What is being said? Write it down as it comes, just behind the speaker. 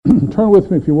Turn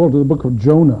with me, if you will, to the book of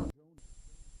Jonah.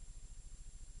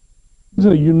 It's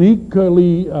a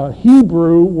uniquely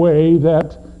Hebrew way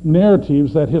that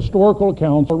narratives, that historical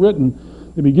accounts are written.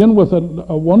 They begin with a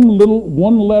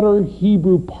one-letter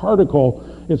Hebrew particle.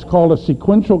 It's called a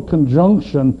sequential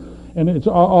conjunction, and it's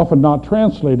often not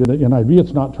translated. In NIV,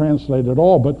 it's not translated at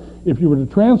all, but if you were to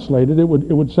translate it, it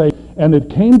would say, "And it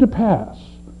came to pass."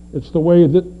 It's the way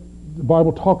that the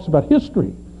Bible talks about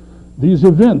history. These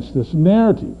events, this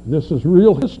narrative, this is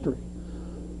real history.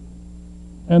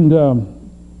 And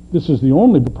this is the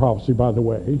only prophecy, by the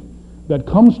way, that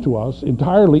comes to us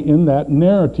entirely in that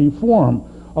narrative form.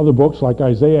 Other books like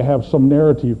Isaiah have some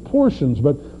narrative portions,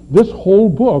 but this whole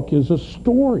book is a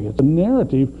story. It's a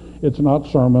narrative. It's not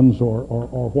sermons or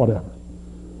whatever.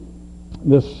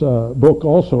 This book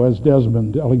also, as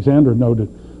Desmond Alexander noted,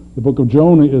 the book of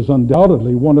Jonah is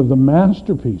undoubtedly one of the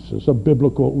masterpieces of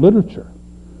biblical literature.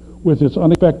 With its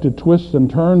unexpected twists and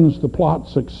turns, the plot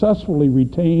successfully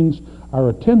retains our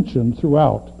attention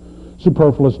throughout.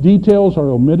 Superfluous details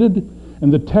are omitted,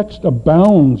 and the text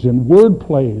abounds in word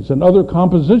plays and other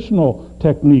compositional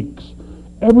techniques.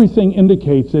 Everything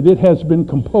indicates that it has been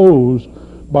composed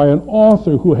by an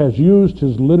author who has used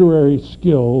his literary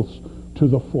skills to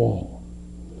the full.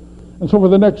 And so for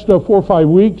the next 4 or 5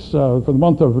 weeks, for the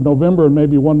month of November and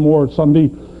maybe one more Sunday,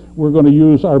 we're going to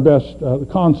use our best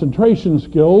concentration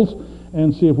skills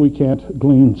and see if we can't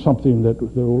glean something that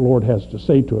the Lord has to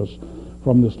say to us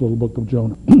from this little book of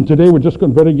Jonah. Today we're just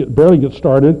going to barely get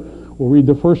started. We'll read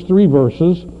the first 3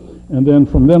 verses, and then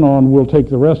from then on we'll take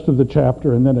the rest of the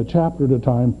chapter, and then a chapter at a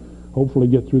time, hopefully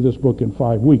get through this book in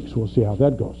 5 weeks. We'll see how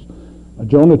that goes.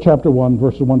 Jonah chapter 1,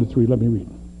 verses 1 to 3. Let me read.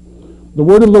 The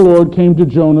word of the Lord came to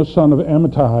Jonah, son of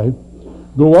Amittai.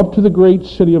 Go up to the great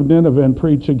city of Nineveh and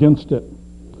preach against it,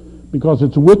 because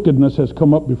its wickedness has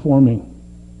come up before me.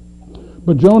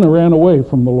 But Jonah ran away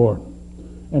from the Lord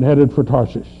and headed for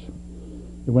Tarshish.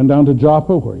 He went down to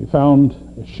Joppa, where he found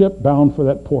a ship bound for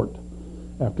that port.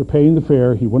 After paying the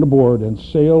fare, he went aboard and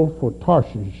sailed for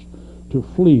Tarshish to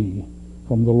flee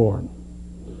from the Lord.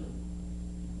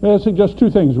 I suggest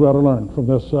 2 things we ought to learn from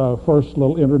this first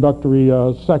little introductory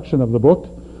section of the book.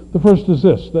 The first is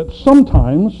this, that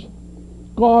sometimes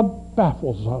God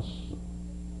baffles us.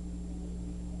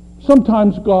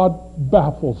 Sometimes God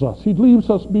baffles us. He leaves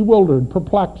us bewildered,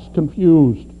 perplexed,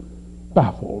 confused,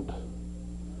 baffled.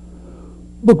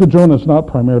 The book of Jonah is not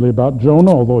primarily about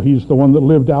Jonah, although he's the one that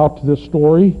lived out this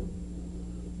story.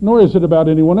 Nor is it about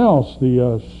anyone else.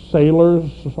 The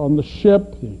sailors on the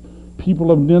ship, the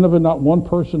people of Nineveh, not one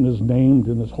person is named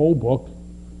in this whole book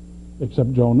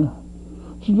except Jonah.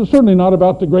 So it's certainly not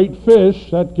about the great fish.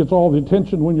 That gets all the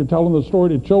attention when you're telling the story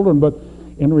to children, but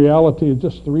in reality it's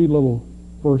just 3 little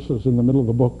verses in the middle of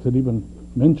the book that even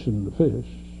mention the fish.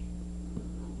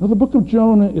 Now, the book of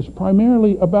Jonah is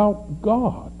primarily about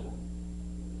God.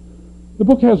 The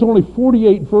book has only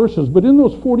 48 verses, but in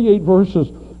those 48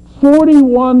 verses,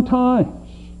 41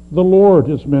 times the Lord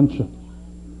is mentioned,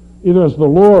 either as the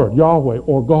Lord, Yahweh,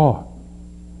 or God.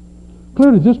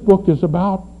 Clearly, this book is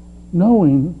about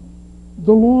knowing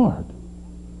the Lord,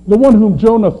 the one whom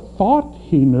Jonah thought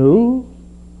he knew,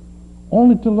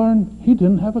 only to learn he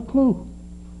didn't have a clue.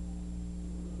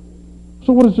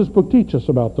 So what does this book teach us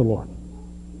about the Lord?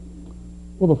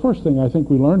 Well, the first thing I think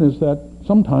we learn is that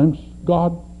sometimes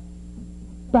God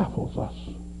baffles us.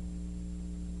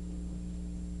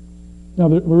 Now,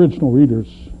 the original readers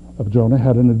of Jonah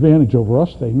had an advantage over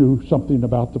us. They knew something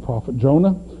about the prophet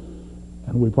Jonah,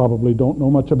 and we probably don't know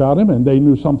much about him, and they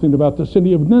knew something about the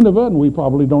city of Nineveh, and we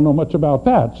probably don't know much about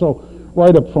that. So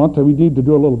right up front, we need to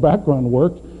do a little background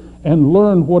work and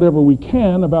learn whatever we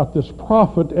can about this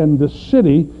prophet and this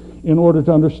city in order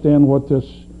to understand what this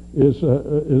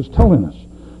is telling us.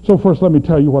 So first, let me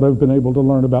tell you what I've been able to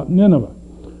learn about Nineveh.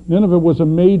 Nineveh was a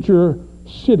major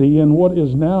city in what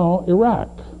is now Iraq.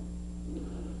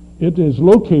 It is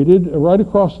located right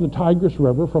across the Tigris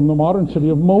River from the modern city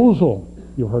of Mosul.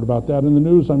 You've heard about that in the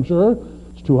news, I'm sure.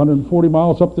 It's 240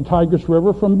 miles up the Tigris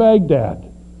River from Baghdad.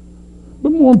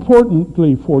 But more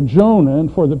importantly for Jonah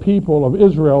and for the people of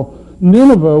Israel,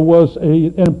 Nineveh was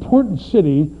an important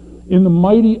city in the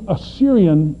mighty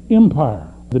Assyrian Empire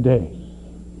of the day.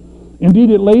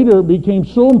 Indeed, it later became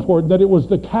so important that it was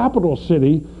the capital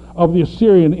city of the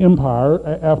Assyrian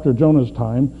Empire after Jonah's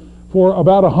time for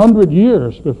about 100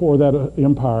 years before that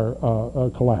empire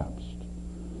collapsed.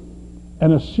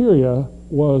 And Assyria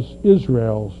was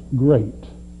Israel's great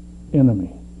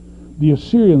enemy. The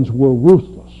Assyrians were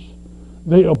ruthless.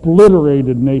 They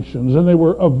obliterated nations, and they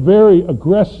were very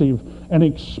aggressive and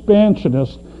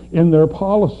expansionist in their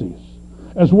policies.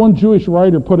 As one Jewish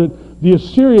writer put it, The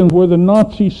Assyrians were the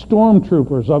Nazi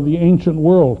stormtroopers of the ancient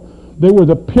world. They were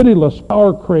the pitiless,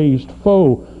 power-crazed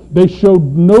foe. They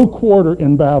showed no quarter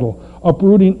in battle,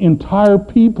 uprooting entire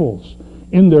peoples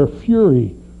in their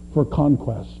fury for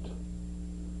conquest.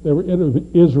 They were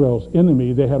Israel's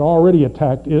enemy. They had already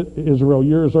attacked Israel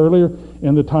years earlier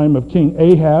in the time of King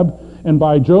Ahab, and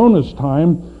by Jonah's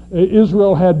time,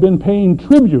 Israel had been paying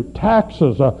tribute,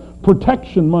 taxes,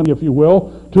 protection money, if you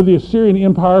will, to the Assyrian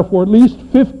Empire for at least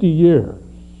 50 years,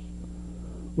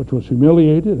 which was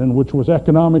humiliated and which was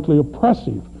economically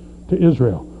oppressive to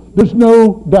Israel. There's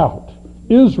no doubt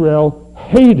Israel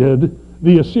hated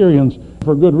the Assyrians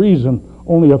for good reason.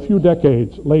 Only a few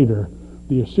decades later,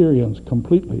 the Assyrians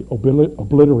completely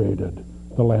obliterated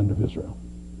the land of Israel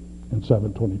in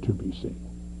 722 BC.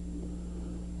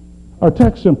 Our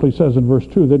text simply says in verse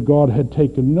 2 that God had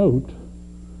taken note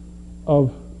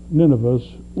of Nineveh's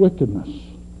wickedness.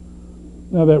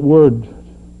 Now that word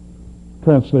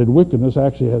translated wickedness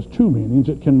actually has two meanings.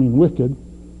 It can mean wicked.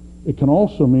 It can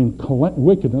also mean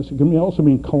wickedness. It can also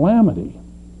mean calamity.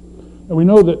 And we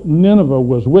know that Nineveh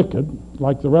was wicked,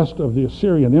 like the rest of the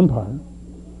Assyrian Empire.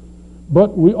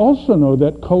 But we also know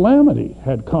that calamity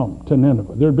had come to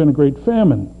Nineveh. There had been a great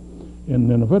famine in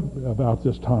Nineveh about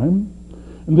this time.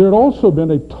 And there had also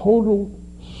been a total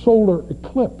solar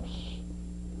eclipse.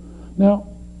 Now,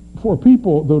 for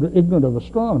people that are ignorant of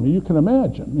astronomy, you can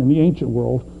imagine in the ancient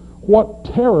world what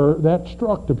terror that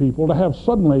struck to people to have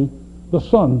suddenly the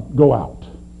sun go out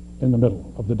in the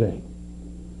middle of the day.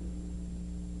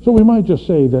 So we might just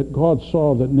say that God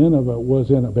saw that Nineveh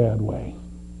was in a bad way.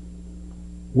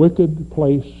 Wicked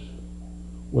place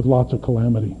with lots of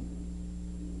calamity.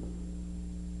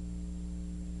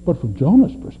 But from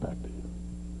Jonah's perspective,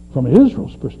 from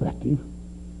Israel's perspective,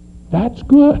 that's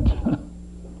good.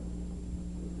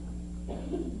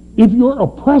 If your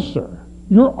oppressor,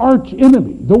 your arch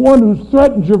enemy, the one who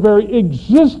threatens your very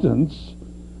existence,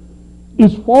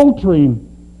 is faltering,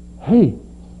 hey,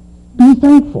 be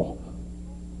thankful.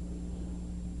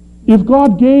 If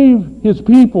God gave his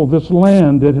people this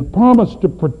land and had promised to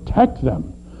protect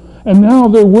them, and now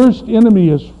their worst enemy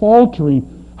is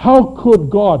faltering, how could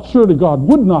God, surely God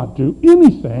would not do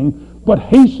anything but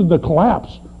hasten the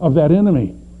collapse of that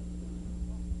enemy.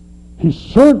 He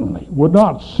certainly would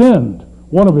not send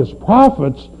one of his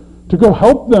prophets to go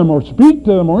help them or speak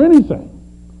to them or anything.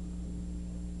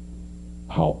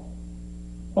 How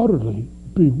utterly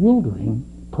bewildering,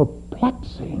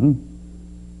 perplexing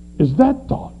is that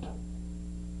thought.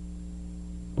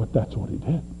 But that's what he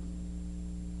did.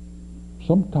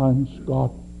 Sometimes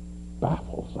God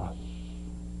baffles us.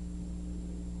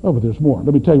 Oh, but there's more.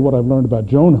 Let me tell you what I've learned about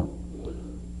Jonah.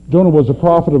 Jonah was a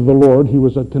prophet of the Lord. He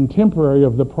was a contemporary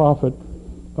of the prophet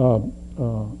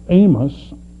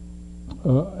Amos.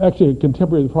 Actually, a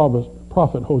contemporary of the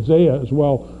prophet Hosea as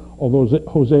well, although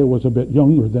Hosea was a bit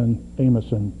younger than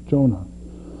Amos and Jonah.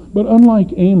 But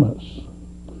unlike Amos,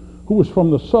 who was from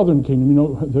the southern kingdom, you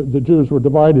know, the Jews were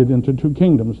divided into two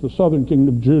kingdoms, the southern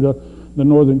kingdom of Judah, the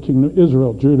northern kingdom of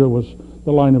Israel. Judah was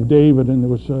the line of David, and it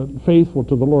was faithful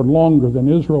to the Lord longer than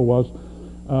Israel was.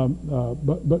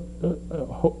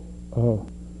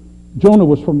 Jonah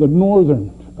was from the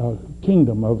northern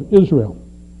kingdom of Israel.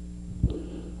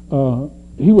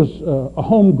 He was a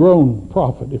homegrown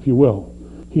prophet, if you will.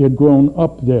 He had grown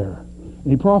up there.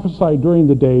 And he prophesied during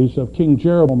the days of King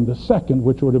Jeroboam II,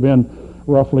 which would have been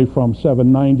roughly from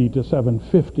 790 to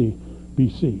 750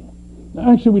 BC.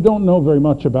 Now, actually, we don't know very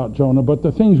much about Jonah, but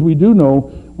the things we do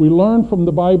know, we learn from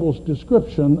the Bible's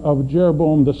description of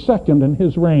Jeroboam II and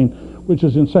his reign, which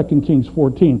is in 2 Kings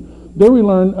 14. There we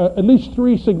learn at least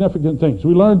three significant things.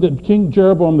 We learned that King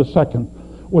Jeroboam II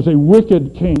was a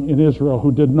wicked king in Israel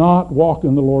who did not walk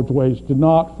in the Lord's ways, did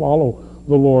not follow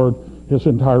the Lord his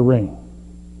entire reign.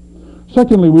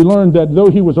 Secondly, we learned that though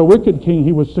he was a wicked king,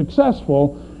 he was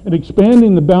successful in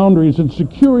expanding the boundaries and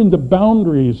securing the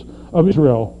boundaries of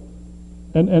Israel,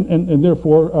 and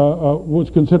therefore was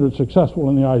considered successful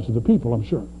in the eyes of the people, I'm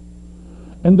sure.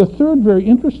 And the third very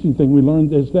interesting thing we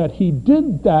learned is that he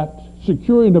did that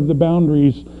securing of the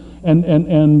boundaries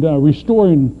and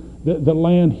restoring the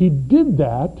land. He did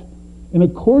that in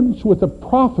accordance with a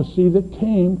prophecy that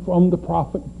came from the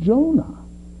prophet Jonah.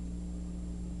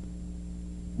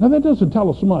 Now that doesn't tell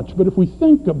us much, but if we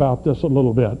think about this a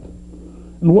little bit,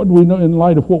 and what we know in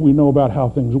light of what we know about how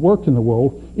things work in the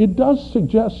world, it does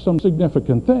suggest some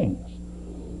significant things.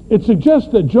 It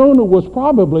suggests that Jonah was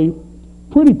probably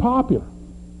pretty popular,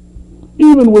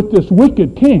 even with this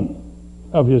wicked king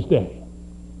of his day.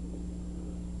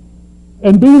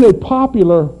 And being a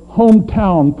popular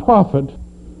hometown prophet,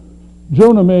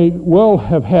 Jonah may well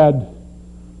have had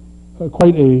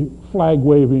quite a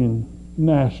flag-waving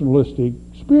nationalistic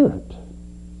spirit.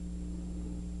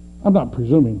 I'm not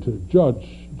presuming to judge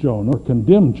Jonah or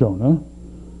condemn Jonah,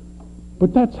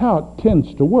 but that's how it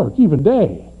tends to work, even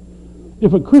today.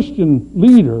 If a Christian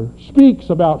leader speaks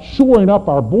about shoring up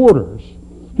our borders,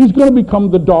 he's going to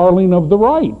become the darling of the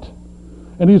right.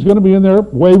 And he's going to be in there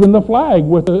waving the flag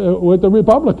with the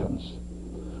Republicans.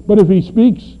 But if he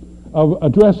speaks of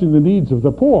addressing the needs of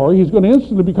the poor, he's going to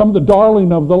instantly become the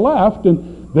darling of the left,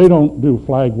 and they don't do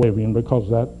flag waving because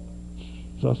that's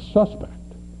just suspect.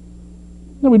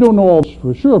 Now, we don't know all this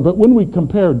for sure, but when we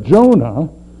compare Jonah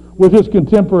with his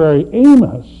contemporary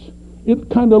Amos, it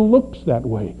kind of looks that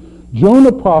way.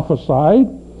 Jonah prophesied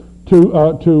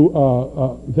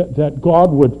that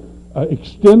God would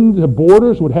extend the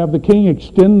borders, would have the king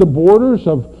extend the borders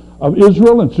of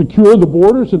Israel and secure the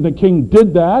borders, and the king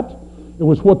did that. It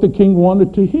was what the king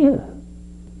wanted to hear.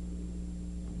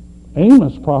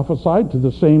 Amos prophesied to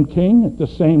the same king at the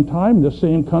same time, the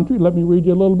same country. Let me read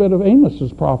you a little bit of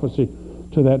Amos's prophecy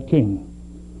to that king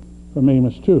from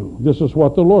Amos 2. This is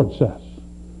what the Lord says.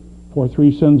 For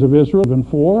 3 sins of Israel, even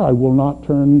 4, I will not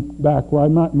turn back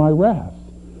my wrath.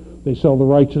 They sell the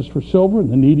righteous for silver,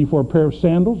 and the needy for a pair of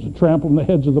sandals, and trample on the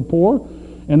heads of the poor,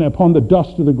 and upon the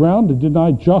dust of the ground, to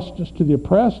deny justice to the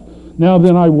oppressed. Now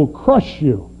then I will crush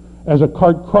you, as a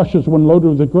cart crushes when loaded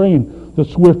with the grain. The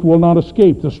swift will not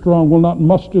escape, the strong will not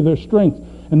muster their strength,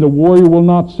 and the warrior will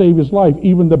not save his life.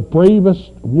 Even the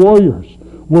bravest warriors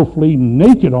will flee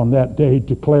naked on that day,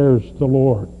 declares the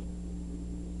Lord.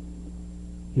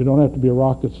 You don't have to be a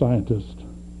rocket scientist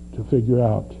to figure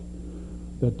out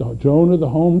that Jonah, the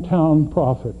hometown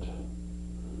prophet,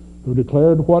 who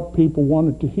declared what people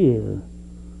wanted to hear,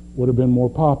 would have been more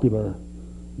popular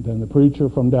than the preacher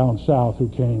from down south who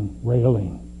came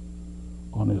railing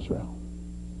on Israel.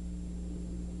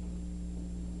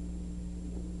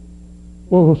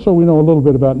 Well, so we know a little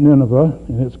bit about Nineveh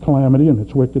and its calamity and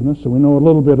its wickedness, and we know a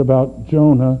little bit about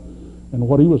Jonah and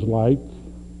what he was like.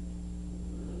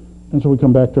 And so we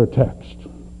come back to our text.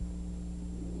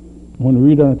 When we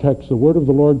read our text, the word of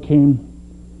the Lord came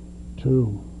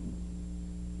to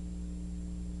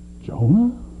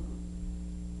Jonah?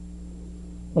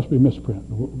 Must be a misprint.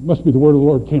 Must be the word of the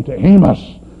Lord came to Amos,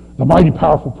 the mighty,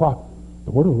 powerful prophet.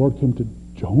 The word of the Lord came to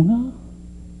Jonah?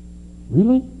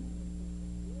 Really?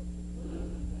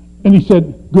 And he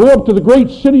said, go up to the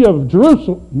great city of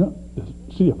Jerusalem. No,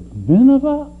 the city of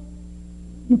Nineveh?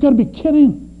 You've got to be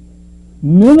kidding.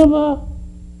 Nineveh?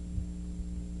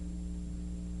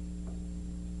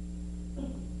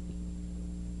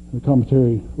 The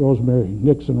commentary, Rosemary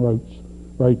Nixon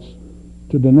writes,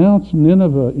 to denounce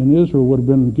Nineveh in Israel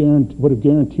would have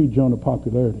guaranteed Jonah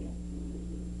popularity.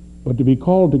 But to be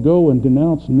called to go and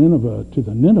denounce Nineveh to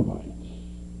the Ninevites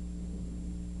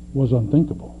was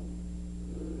unthinkable.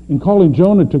 In calling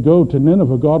Jonah to go to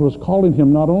Nineveh, God was calling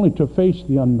him not only to face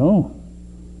the unknown,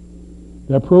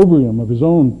 the opprobrium of his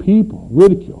own people,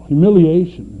 ridicule,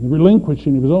 humiliation, the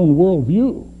relinquishing of his own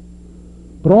worldview,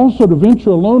 but also to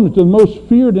venture alone into the most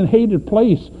feared and hated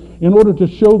place in order to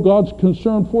show God's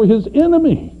concern for his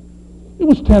enemy. It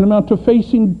was tantamount to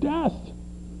facing death.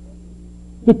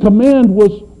 The command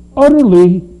was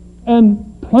utterly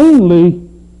and plainly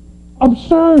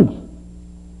absurd.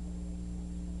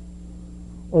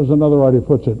 Or as another writer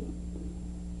puts it,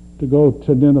 to go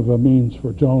to Nineveh means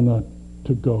for Jonah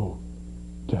to go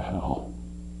to hell.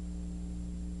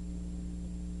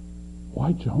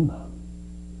 Why Jonah?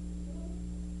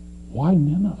 Why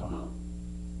Nineveh?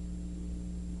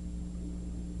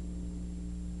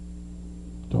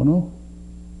 Don't know.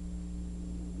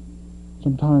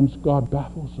 Sometimes God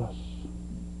baffles us.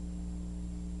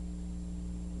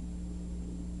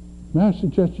 May I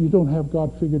suggest you don't have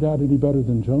God figured out any better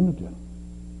than Jonah did?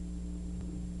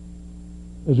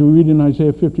 As we read in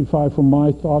Isaiah 55, for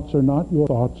my thoughts are not your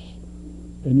thoughts,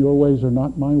 and your ways are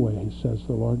not my ways, says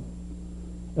the Lord.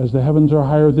 As the heavens are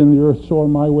higher than the earth, so are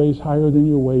my ways higher than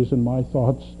your ways, and my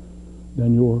thoughts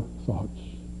than your thoughts.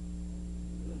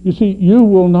 You see, you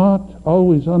will not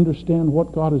always understand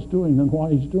what God is doing and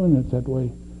why he's doing it that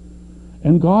way.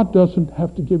 And God doesn't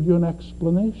have to give you an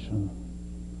explanation.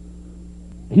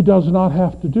 He does not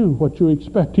have to do what you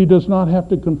expect. He does not have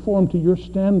to conform to your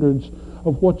standards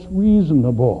of what's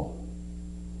reasonable.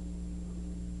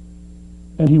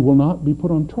 And he will not be put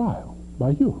on trial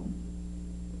by you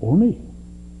or me.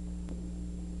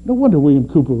 No wonder William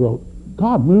Cooper wrote,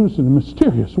 God moves in a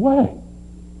mysterious way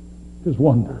his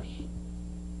wonders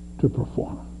to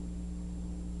perform.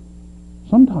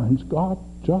 Sometimes God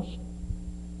just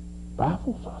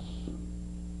baffles us.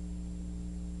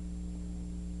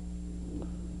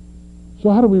 So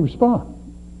how do we respond?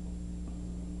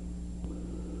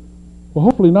 Well,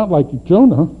 hopefully not like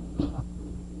Jonah.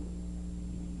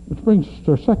 Which brings us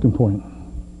to our second point.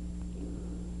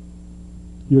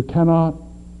 You cannot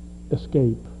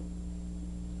escape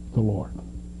the Lord.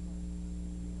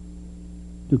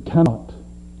 You cannot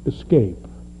escape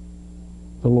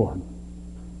the Lord.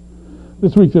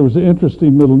 This week there was an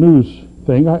interesting little news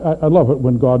thing. I love it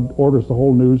when God orders the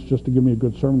whole news just to give me a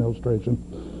good sermon illustration.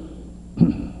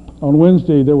 On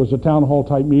Wednesday there was a town hall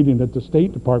type meeting at the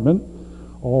State Department.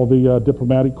 All the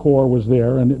diplomatic corps was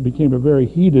there, and it became a very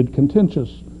heated,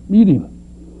 contentious meeting.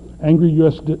 Angry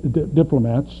U.S.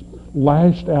 diplomats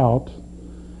lashed out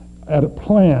at a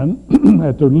plan,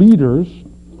 at their leaders,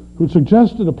 who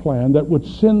suggested a plan that would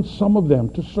send some of them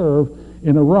to serve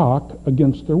in Iraq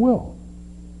against their will.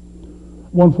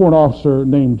 One foreign officer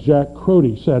named Jack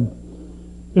Crotty said,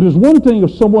 "It is one thing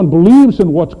if someone believes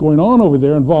in what's going on over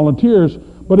there and volunteers,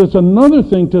 but it's another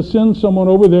thing to send someone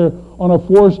over there on a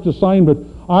forced assignment.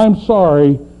 I'm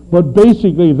sorry, but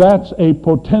basically that's a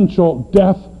potential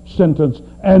death sentence,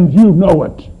 and you know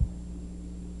it,"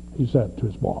 he said to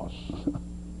his boss.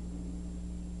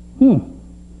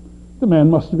 The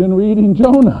man must have been reading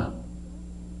Jonah.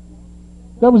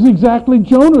 That was exactly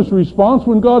Jonah's response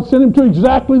when God sent him to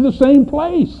exactly the same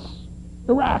place,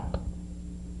 Iraq.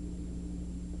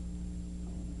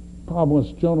 The problem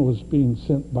was Jonah was being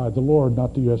sent by the Lord,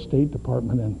 not the U.S. State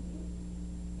Department, and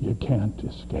you can't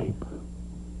escape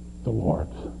the Lord.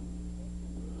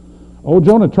 Oh,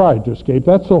 Jonah tried to escape.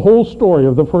 That's the whole story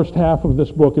of the first half of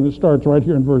this book, and it starts right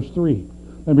here in verse 3.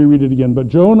 Let me read it again. But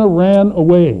Jonah ran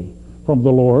away from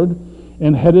the Lord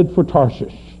and headed for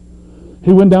Tarshish.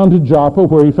 He went down to Joppa,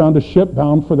 where he found a ship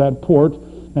bound for that port.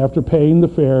 After paying the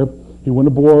fare, he went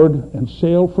aboard and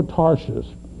sailed for Tarshish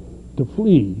to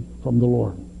flee from the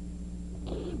Lord.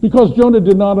 Because Jonah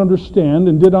did not understand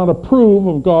and did not approve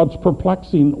of God's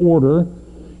perplexing order,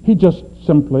 he just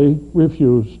simply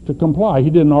refused to comply. He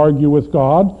didn't argue with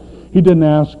God. He didn't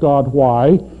ask God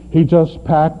why. He just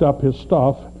packed up his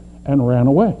stuff and ran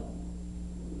away,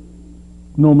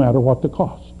 no matter what the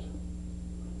cost.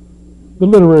 The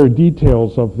literary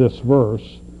details of this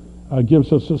verse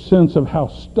gives us a sense of how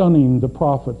stunning the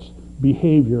prophet's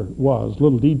behavior was.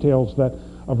 Little details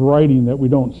of writing that we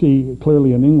don't see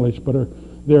clearly in English, but are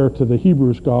there to the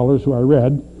Hebrew scholars who I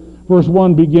read. Verse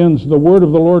 1 begins, "The word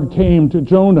of the Lord came to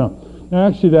Jonah." Now,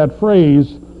 actually, that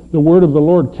phrase, "the word of the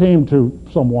Lord came to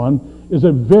someone," is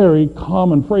a very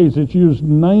common phrase. It's used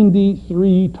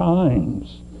 93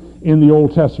 times in the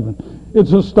Old Testament.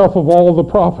 It's the stuff of all the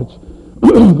prophets.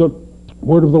 The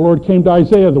word of the Lord came to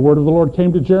Isaiah. The word of the Lord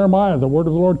came to Jeremiah. The word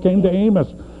of the Lord came to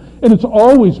Amos. And it's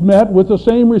always met with the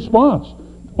same response: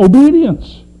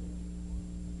 obedience.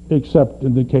 Except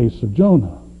in the case of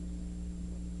Jonah,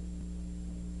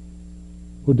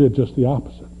 who did just the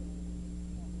opposite.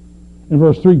 In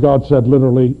verse 3, God said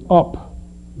literally, "Up,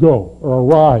 go," or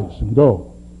 "arise and go."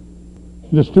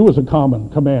 This too is a common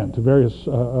command to various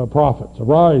prophets.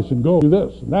 Arise and go, do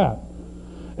this and that.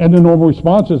 And the normal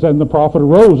response is, and the prophet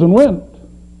arose and went.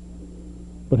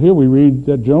 But here we read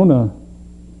that Jonah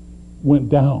went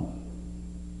down.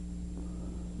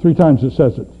 3 times it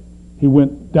says it. He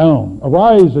went down.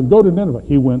 Arise and go to Nineveh.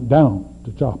 He went down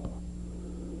to Joppa.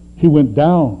 He went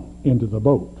down into the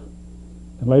boat.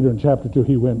 And later in chapter 2,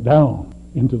 he went down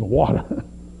into the water.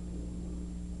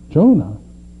 Jonah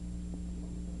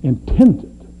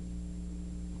intended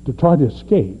to try to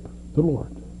escape the Lord.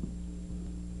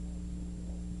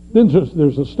 Then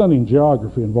there's a stunning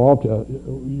geography involved.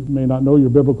 You may not know your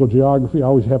biblical geography. I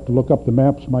always have to look up the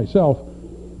maps myself.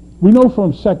 We know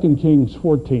from 2 Kings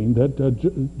 14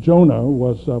 that Jonah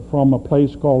was from a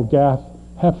place called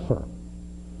Gath-Hepher.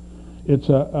 It's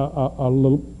a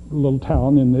little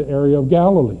town in the area of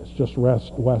Galilee. It's just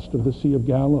west of the Sea of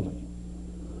Galilee.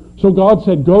 So God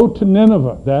said, "Go to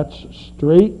Nineveh." That's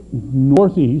straight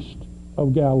northeast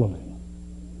of Galilee.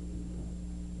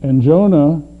 And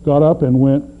Jonah got up and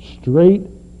went straight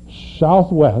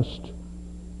southwest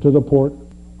to the port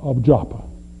of Joppa.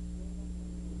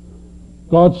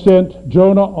 God sent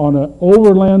Jonah on an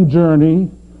overland journey,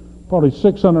 probably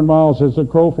 600 miles as the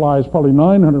crow flies, probably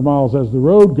 900 miles as the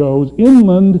road goes,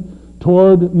 inland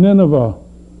toward Nineveh.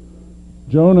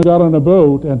 Jonah got on a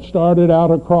boat and started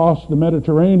out across the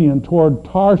Mediterranean toward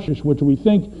Tarshish, which we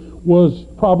think was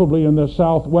probably in the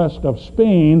southwest of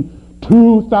Spain,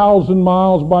 2,000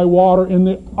 miles by water in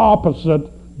the opposite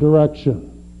direction.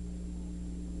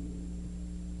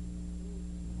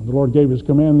 When the Lord gave his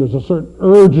command, there's a certain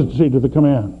urgency to the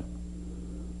command.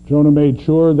 Jonah made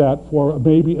sure that for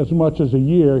maybe as much as a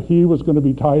year, he was going to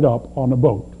be tied up on a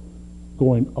boat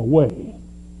going away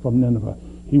from Nineveh.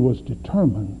 He was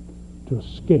determined to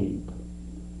escape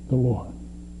the Lord.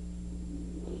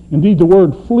 Indeed, the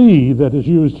word flee that is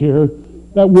used here,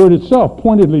 that word itself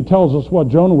pointedly tells us what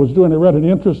Jonah was doing. I read an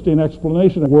interesting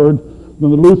explanation of the word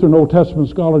from the Lutheran Old Testament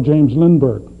scholar James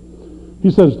Lindbergh. He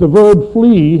says the verb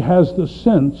flee has the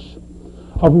sense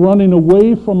of running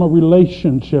away from a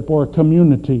relationship or a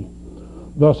community.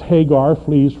 Thus Hagar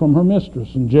flees from her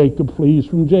mistress, and Jacob flees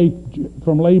from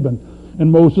Laban,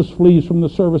 and Moses flees from the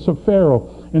service of Pharaoh,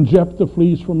 and Jephthah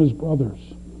flees from his brothers.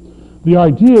 The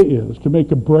idea is to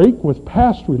make a break with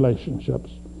past relationships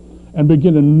and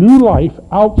begin a new life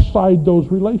outside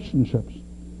those relationships.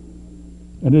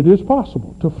 And it is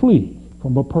possible to flee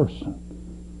from a person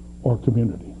or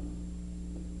community.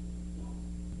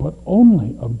 But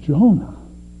only of Jonah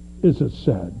is it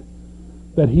said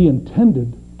that he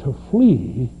intended to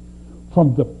flee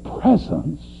from the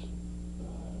presence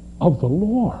of the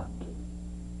Lord.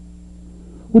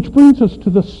 Which brings us to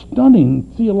the stunning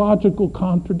theological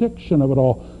contradiction of it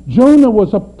all. Jonah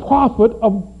was a prophet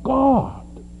of God.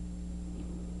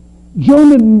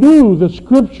 Jonah knew the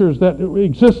scriptures that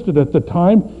existed at the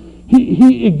time.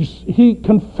 He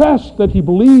confessed that he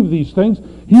believed these things.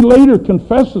 He later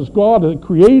confesses God as the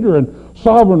creator and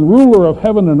sovereign ruler of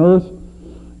heaven and earth.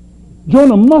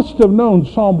 Jonah must have known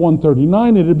Psalm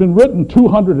 139. It had been written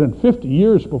 250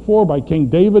 years before by King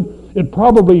David. It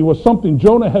probably was something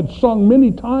Jonah had sung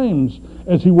many times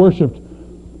as he worshiped,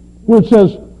 where it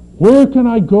says, "Where can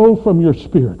I go from your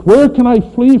spirit? Where can I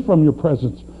flee from your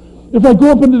presence? If I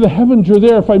go up into the heavens, you're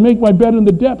there. If I make my bed in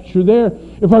the depths, you're there.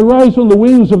 If I rise on the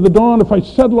wings of the dawn, if I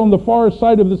settle on the far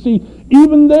side of the sea,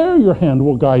 even there your hand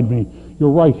will guide me.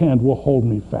 Your right hand will hold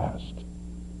me fast."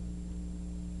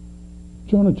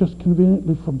 Jonah just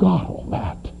conveniently forgot all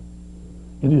that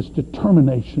in his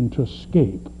determination to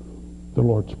escape the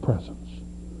Lord's presence.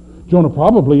 Jonah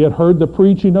probably had heard the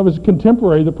preaching of his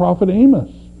contemporary, the prophet Amos.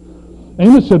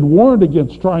 Amos had warned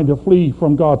against trying to flee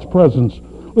from God's presence.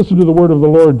 Listen to the word of the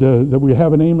Lord that we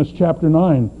have in Amos chapter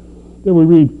 9. There we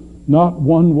read, "Not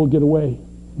one will get away,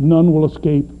 none will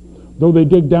escape. Though they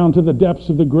dig down to the depths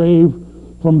of the grave,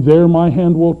 from there my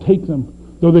hand will take them.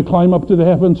 Though they climb up to the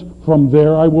heavens, from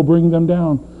there I will bring them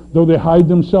down. Though they hide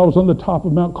themselves on the top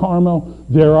of Mount Carmel,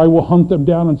 there I will hunt them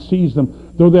down and seize them.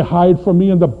 Though they hide from me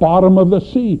in the bottom of the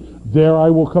sea, there I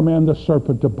will command the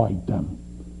serpent to bite them."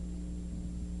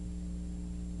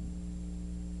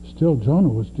 Still, Jonah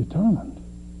was determined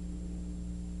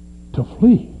to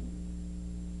flee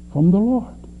from the Lord.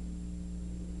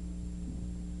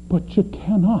 But you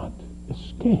cannot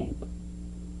escape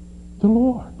the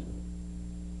Lord.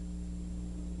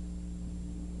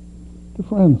 Dear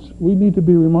friends, we need to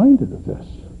be reminded of this.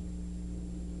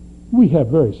 We have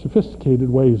very sophisticated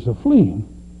ways of fleeing.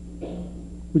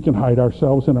 We can hide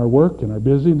ourselves in our work and our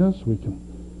busyness. We can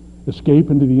escape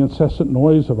into the incessant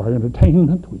noise of our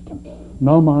entertainment. We can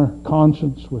numb our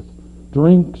conscience with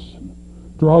drinks and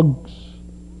drugs.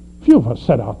 Few of us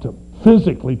set out to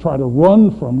physically try to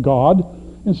run from God.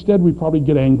 Instead, we probably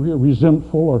get angry or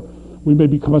resentful, or we may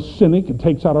become a cynic and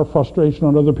takes out our frustration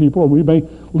on other people, or we may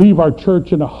leave our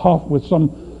church in a huff with some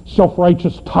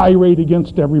self-righteous tirade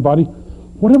against everybody.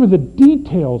 Whatever the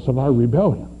details of our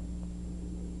rebellion,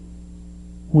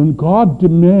 when God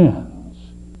demands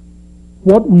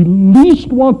what we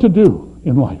least want to do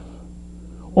in life,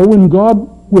 or when God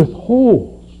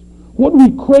withholds what we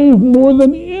crave more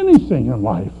than anything in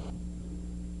life,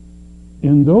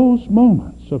 in those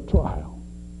moments of trial,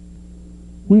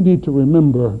 we need to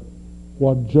remember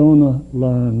what Jonah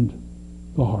learned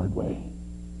the hard way.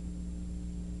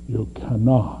 You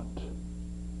cannot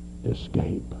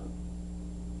escape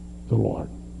the Lord.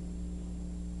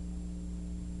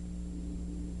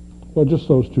 Well, just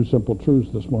those two simple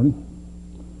truths this morning.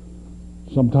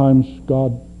 Sometimes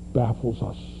God baffles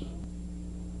us,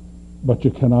 but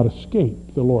you cannot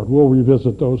escape the Lord. We'll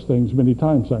revisit those things many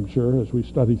times, I'm sure, as we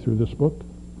study through this book.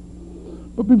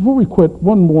 But before we quit,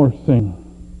 one more thing.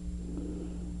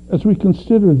 As we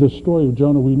consider the story of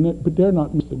Jonah, we dare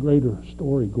not miss the greater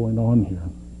story going on here.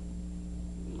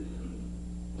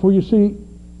 For you see,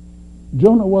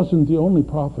 Jonah wasn't the only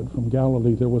prophet from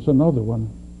Galilee. There was another one,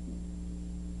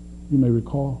 you may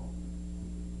recall,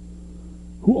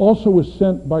 who also was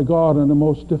sent by God on a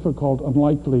most difficult,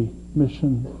 unlikely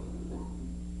mission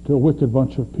to a wicked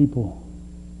bunch of people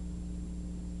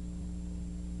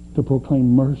to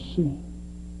proclaim mercy,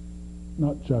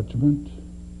 not judgment.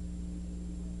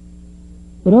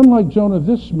 But unlike Jonah,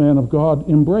 this man of God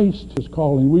embraced his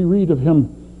calling. We read of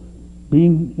him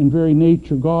being in very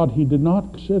nature God. He did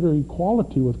not consider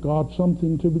equality with God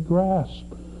something to be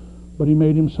grasped, but he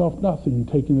made himself nothing,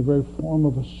 taking the very form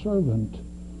of a servant,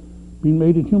 being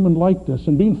made in human likeness,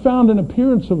 and being found in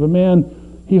appearance of a man,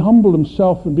 he humbled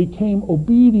himself and became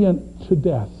obedient to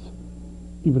death,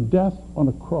 even death on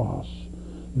a cross.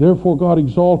 Therefore God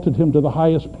exalted him to the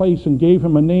highest place and gave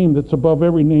him a name that's above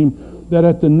every name, that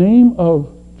at the name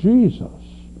of Jesus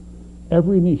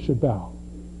every knee should bow,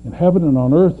 in heaven and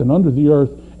on earth and under the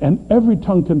earth, and every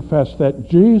tongue confess that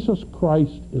Jesus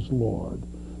Christ is Lord,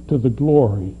 to the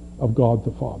glory of God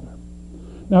the Father.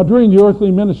 Now, during the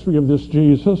earthly ministry of this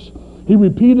Jesus, he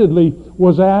repeatedly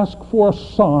was asked for a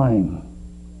sign.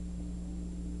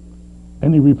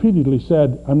 And he repeatedly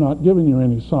said, I'm not giving you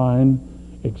any sign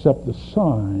except the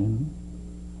sign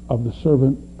of the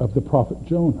servant of the prophet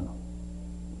Jonah.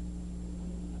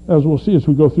 As we'll see as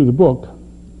we go through the book,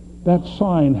 that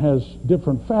sign has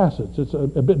different facets. It's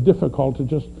a bit difficult to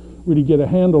just really get a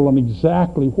handle on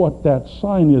exactly what that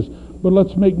sign is. But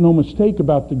let's make no mistake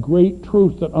about the great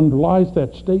truth that underlies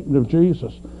that statement of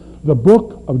Jesus. The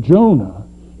book of Jonah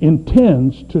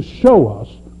intends to show us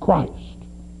Christ.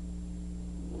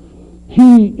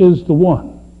 He is the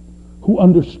one who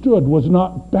understood, was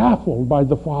not baffled by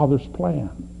the Father's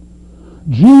plan.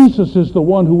 Jesus is the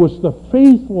one who was the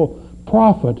faithful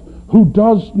prophet who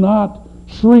does not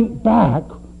shrink back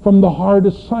from the hard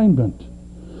assignment.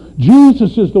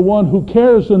 Jesus is the one who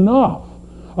cares enough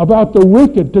about the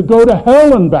wicked to go to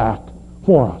hell and back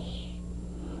for us.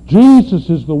 Jesus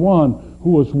is the one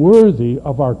who is worthy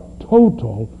of our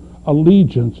total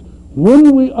allegiance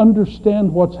when we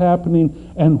understand what's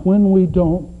happening and when we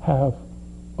don't have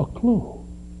a clue.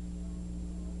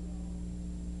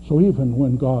 So even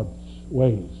when God's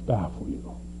ways baffle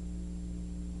you,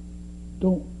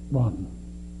 don't run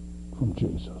from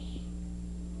Jesus.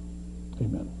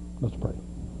 Amen. Let's pray.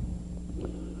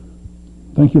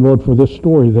 Thank you, Lord, for this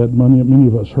story that many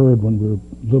of us heard when we were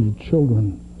little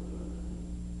children.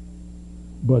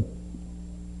 But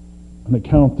an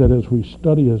account that as we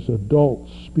study as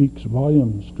adults speaks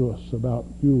volumes to us about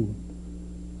you,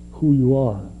 who you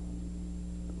are,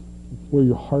 where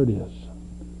your heart is,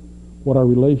 what our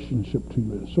relationship to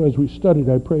you is. So as we studied,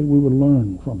 I pray we would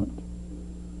learn from it.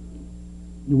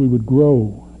 We would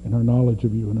grow in our knowledge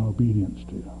of you and our obedience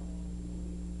to you.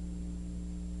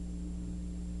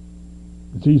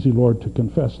 It's easy, Lord, to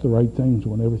confess the right things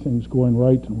when everything's going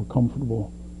right and we're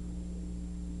comfortable.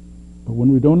 But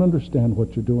when we don't understand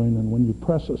what you're doing and when you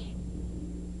press us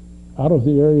out of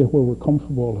the area where we're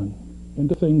comfortable and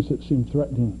into things that seem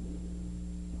threatening,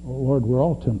 oh Lord, we're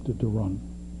all tempted to run.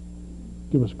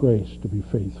 Give us grace to be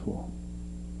faithful.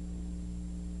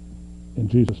 In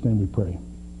Jesus' name we pray.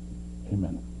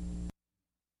 Amen.